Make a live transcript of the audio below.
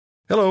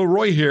Hello,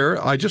 Roy here.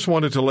 I just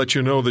wanted to let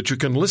you know that you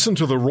can listen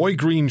to The Roy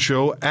Green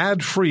Show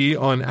ad-free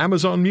on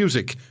Amazon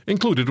Music,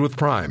 included with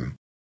Prime.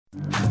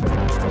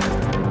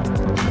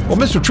 Well,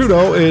 Mr.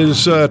 Trudeau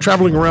is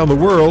traveling around the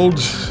world,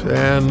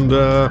 and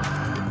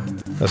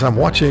as I'm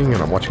watching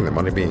the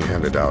money being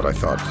handed out, I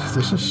thought,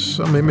 this is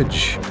some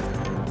image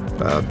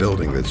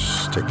building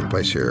that's taking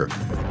place here,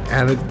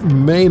 and it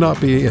may not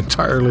be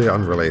entirely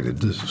unrelated.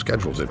 The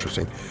schedule's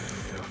interesting.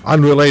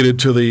 Unrelated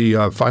to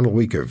the final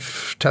week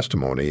of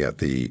testimony at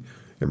the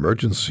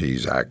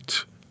Emergencies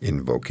Act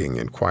invoking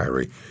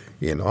inquiry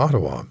in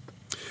Ottawa.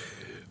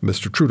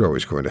 Mr. Trudeau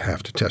is going to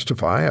have to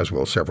testify, as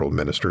will several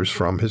ministers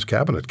from his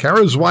cabinet.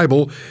 Kara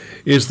Zweibel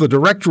is the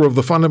director of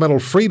the Fundamental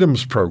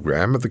Freedoms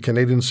Program at the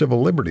Canadian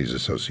Civil Liberties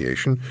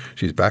Association.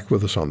 She's back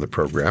with us on the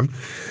program.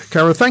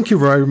 Kara, thank you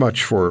very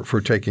much for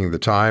taking the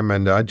time.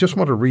 And I just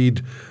want to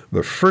read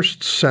the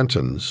first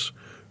sentence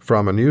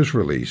from a news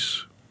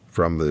release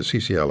from the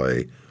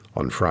CCLA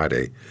on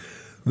Friday.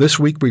 This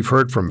week we've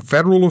heard from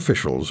federal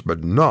officials,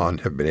 but none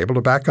have been able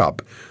to back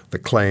up the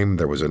claim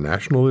there was a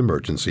national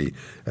emergency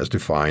as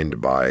defined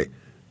by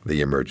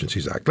the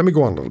Emergencies Act. Let me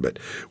go on a little bit.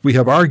 We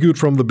have argued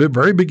from the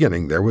very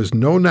beginning there was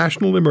no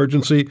national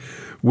emergency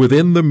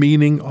within the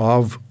meaning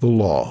of the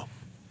law.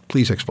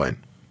 Please explain.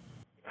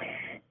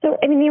 So,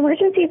 the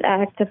Emergencies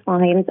Act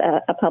defines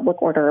a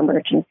public order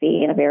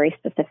emergency in a very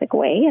specific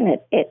way, and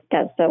it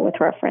does so with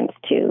reference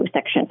to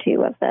Section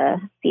 2 of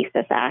the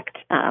CSIS Act,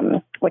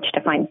 which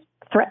defines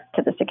threat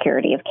to the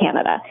security of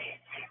Canada.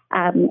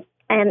 And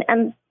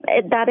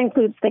that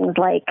includes things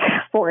like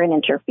foreign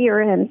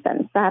interference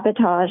and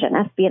sabotage and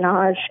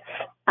espionage.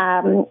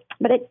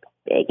 But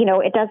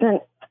it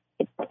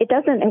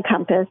doesn't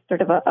encompass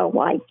sort of a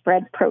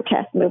widespread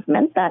protest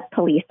movement that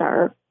police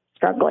are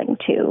struggling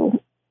to,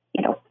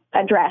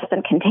 address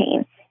and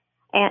contain.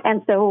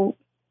 And so,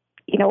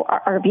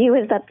 our view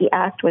is that the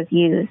act was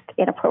used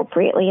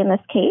inappropriately in this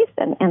case.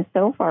 And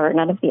so far,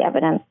 none of the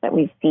evidence that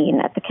we've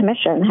seen at the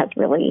commission has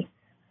really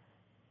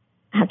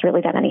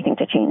done anything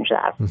to change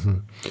that. Mm-hmm.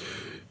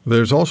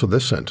 There's also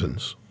this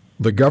sentence.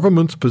 The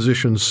government's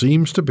position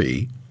seems to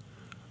be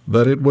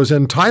that it was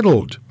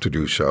entitled to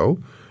do so,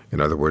 in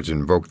other words,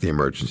 invoke the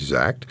Emergencies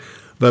Act,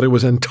 that it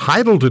was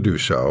entitled to do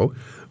so.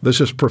 This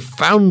is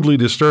profoundly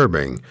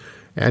disturbing,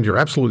 and you're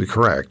absolutely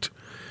correct.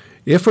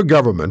 If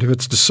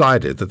it's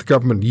decided that the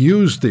government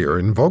used or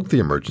invoked the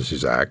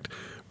Emergencies Act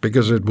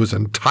because it was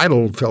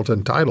felt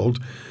entitled,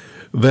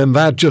 then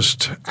that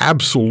just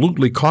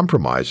absolutely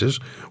compromises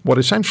what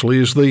essentially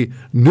is the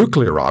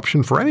nuclear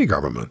option for any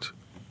government.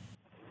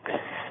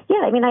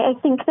 Yeah, I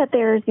think that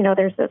there's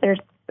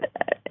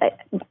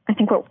I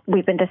think what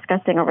we've been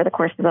discussing over the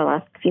course of the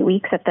last few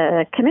weeks at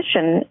the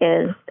commission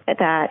is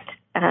that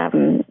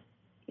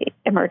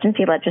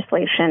emergency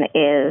legislation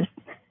is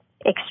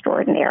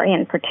extraordinary,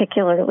 and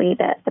particularly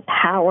that the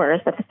powers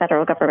that the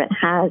federal government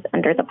has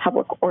under the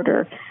public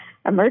order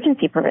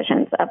emergency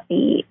provisions of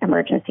the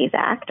Emergencies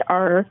Act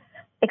are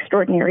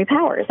extraordinary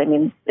powers.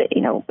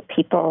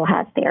 People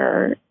had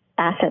their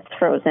assets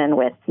frozen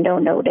with no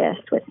notice,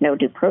 with no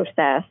due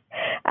process.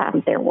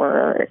 There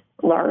were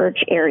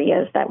large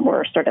areas that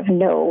were sort of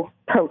no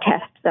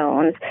protest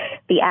zones.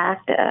 The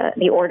act,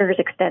 the orders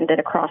extended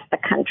across the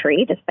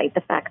country, despite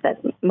the fact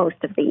that most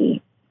of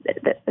the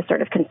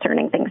sort of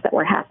concerning things that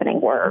were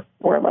happening were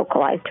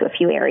localized to a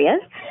few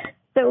areas.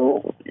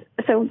 So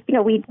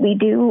we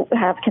do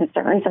have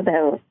concerns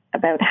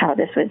about how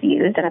this was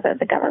used and about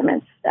the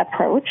government's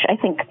approach. I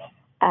think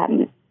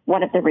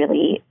one of the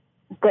really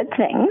good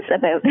things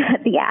about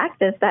the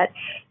act is that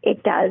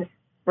it does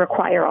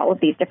require all of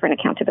these different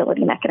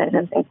accountability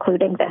mechanisms,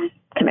 including this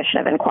commission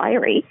of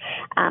inquiry.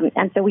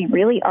 And so we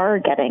really are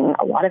getting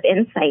a lot of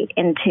insight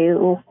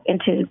into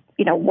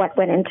what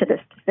went into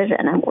this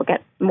decision, and we'll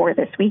get more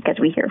this week as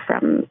we hear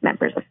from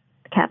members of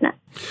the cabinet.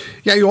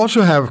 Yeah, you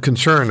also have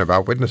concern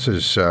about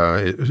witnesses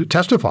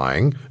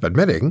testifying,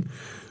 admitting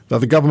that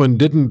the government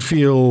didn't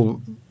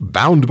feel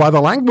bound by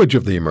the language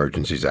of the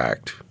Emergencies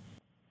Act.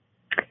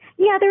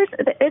 Yeah,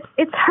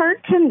 it's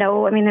hard to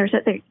know.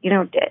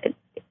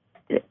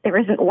 There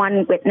isn't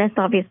one witness,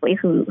 obviously,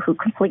 who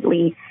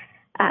completely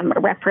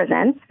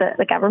represents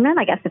the government.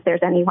 I guess if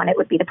there's anyone, it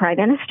would be the Prime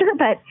Minister.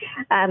 But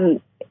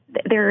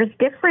there's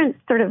different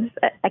sort of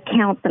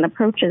accounts and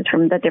approaches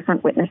from the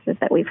different witnesses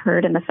that we've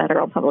heard in the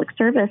federal public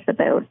service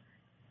about,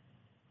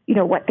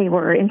 what they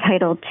were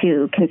entitled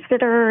to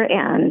consider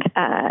and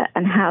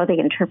how they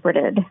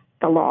interpreted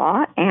the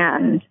law.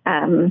 And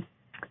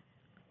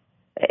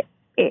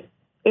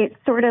it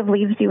sort of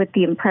leaves you with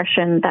the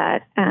impression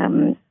that,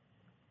 I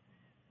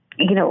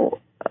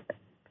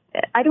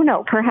don't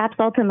know, perhaps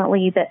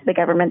ultimately that the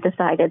government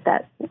decided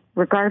that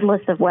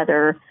regardless of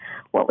whether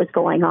what was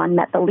going on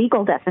met the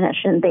legal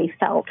definition, they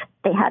felt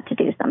they had to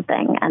do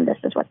something, and this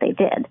is what they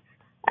did.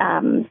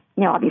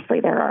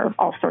 Obviously there are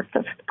all sorts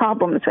of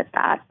problems with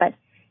that, but,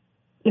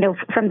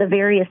 from the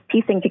various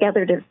piecing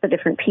together the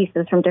different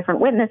pieces from different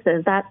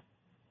witnesses,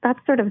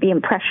 that's sort of the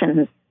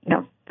impression,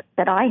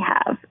 that I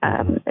have,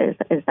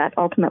 is that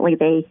ultimately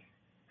they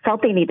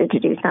felt they needed to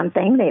do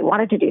something. They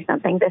wanted to do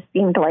something. This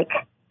seemed like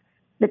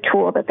the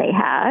tool that they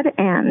had,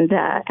 and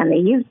they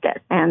used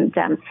it. And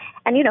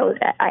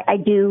I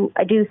do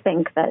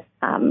think that,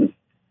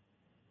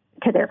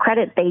 to their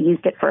credit, they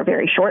used it for a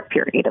very short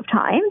period of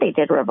time. They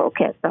did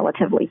revoke it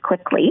relatively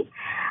quickly,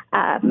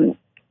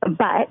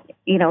 but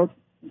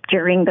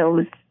during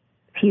those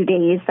few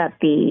days that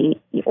the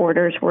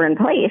orders were in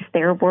place,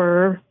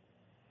 the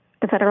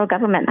federal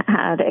government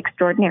had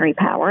extraordinary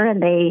power,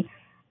 and they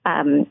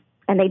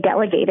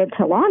delegated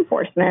to law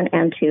enforcement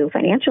and to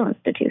financial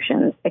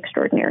institutions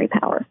extraordinary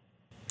power.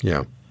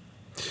 Yeah.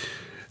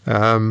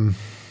 Do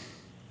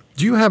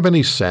you have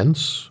any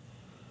sense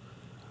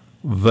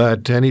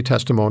that any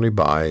testimony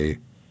by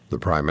the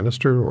Prime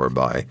Minister or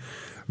by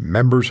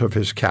members of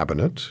his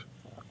cabinet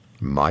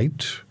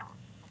might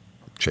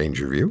change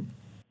your view?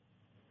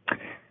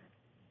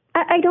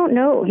 I don't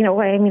know.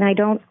 I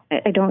don't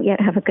yet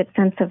have a good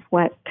sense of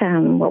what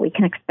we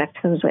can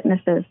expect those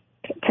witnesses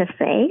to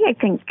say. I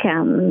think,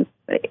 I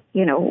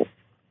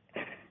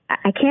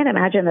can't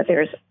imagine that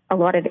there's a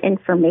lot of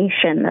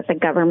information that the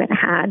government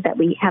had that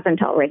we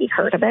haven't already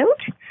heard about.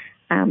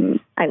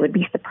 I would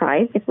be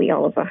surprised if we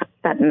all of a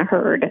sudden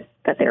heard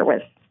that there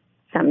was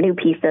some new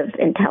piece of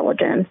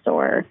intelligence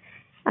or,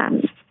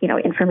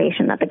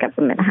 information that the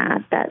government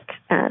had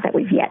that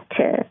we've yet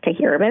to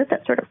hear about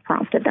that sort of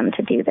prompted them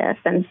to do this.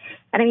 And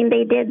I mean,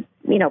 they did,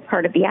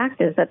 part of the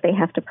act is that they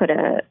have to put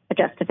a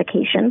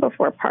justification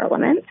before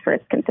Parliament for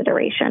its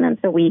consideration. And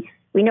so we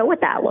know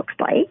what that looks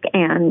like.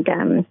 And,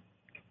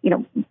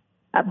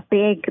 a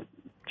big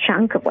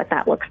chunk of what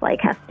that looks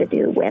like has to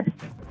do with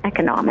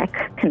economic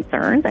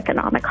concerns,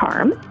 economic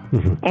harm.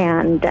 Mm-hmm.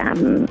 And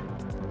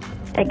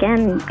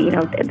again,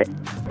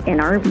 in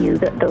our view,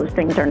 that those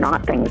things are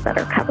not things that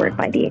are covered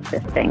by the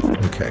existing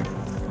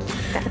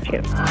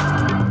statute.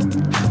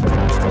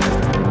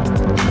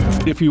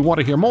 If you want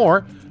to hear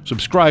more,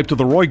 subscribe to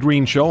The Roy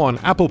Green Show on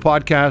Apple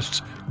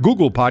Podcasts,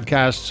 Google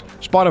Podcasts,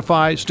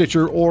 Spotify,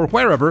 Stitcher, or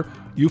wherever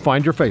you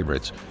find your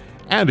favorites.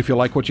 And if you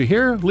like what you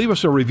hear, leave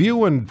us a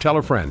review and tell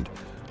a friend.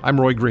 I'm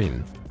Roy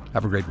Green.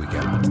 Have a great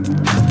weekend.